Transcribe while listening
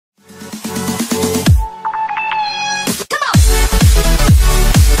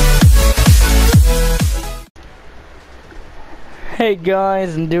Hey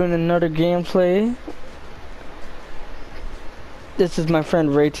guys, I'm doing another gameplay. This is my friend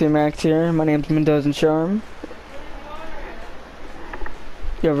Ray2Max here. My name's Mendoza Charm.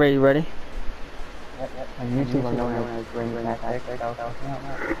 Yo, Ray, you ready? On YouTube, I'm known as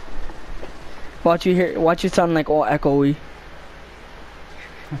raymondtastic. Watch you sound like all echoey.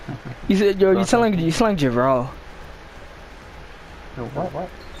 You sound like Jarrell. What?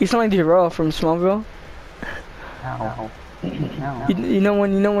 You sound like Jarrell from Smallville. No. You know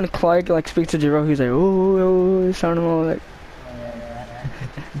when Clark like speaks to Jarrell, he's like, oh, sounding all like.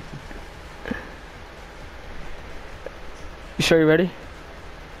 You sure you're ready?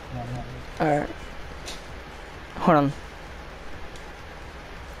 Alright. Hold on.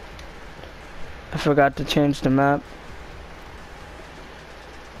 I forgot to change the map.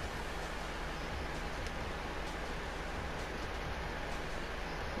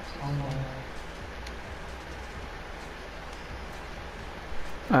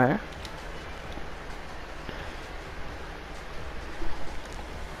 Alright.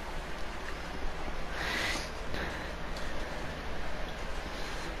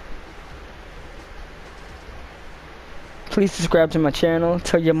 Please subscribe to my channel.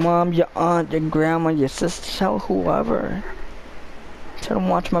 Tell your mom, your aunt, your grandma, your sister, tell whoever. Tell them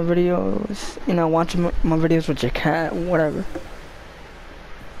watch my videos. You know, watch my videos with your cat, whatever.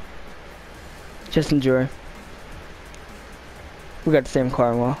 Just enjoy. We got the same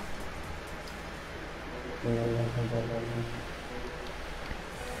car, well.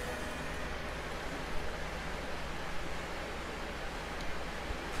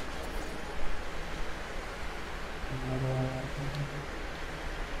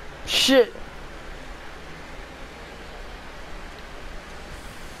 Shit.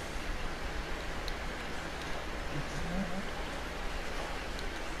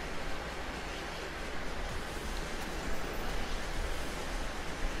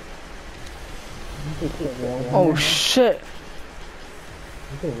 Oh shit.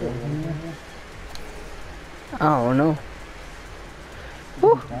 I don't know.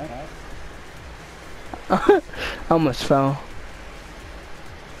 Woo. I almost fell.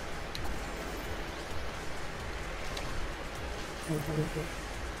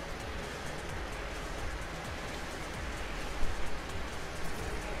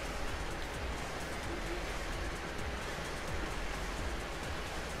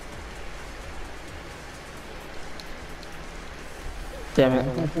 Damn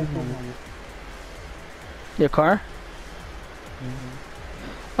it. Your car?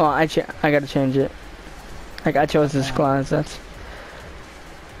 Oh, I gotta change it. Like I chose this class. That's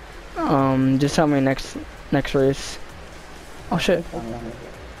just tell me next race. Oh shit.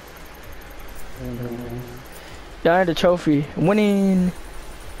 Yeah, I had a trophy. Winning.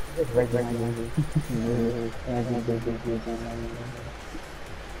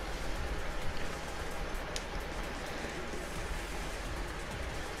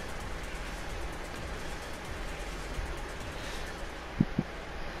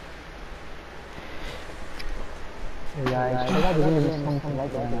 Yeah, I got really something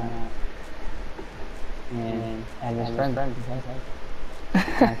like that. And his friend.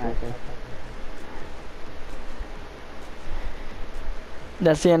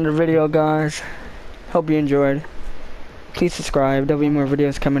 That's the end of the video, guys. Hope you enjoyed. Please subscribe. There'll be more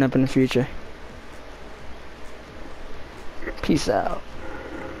videos coming up in the future. Peace out.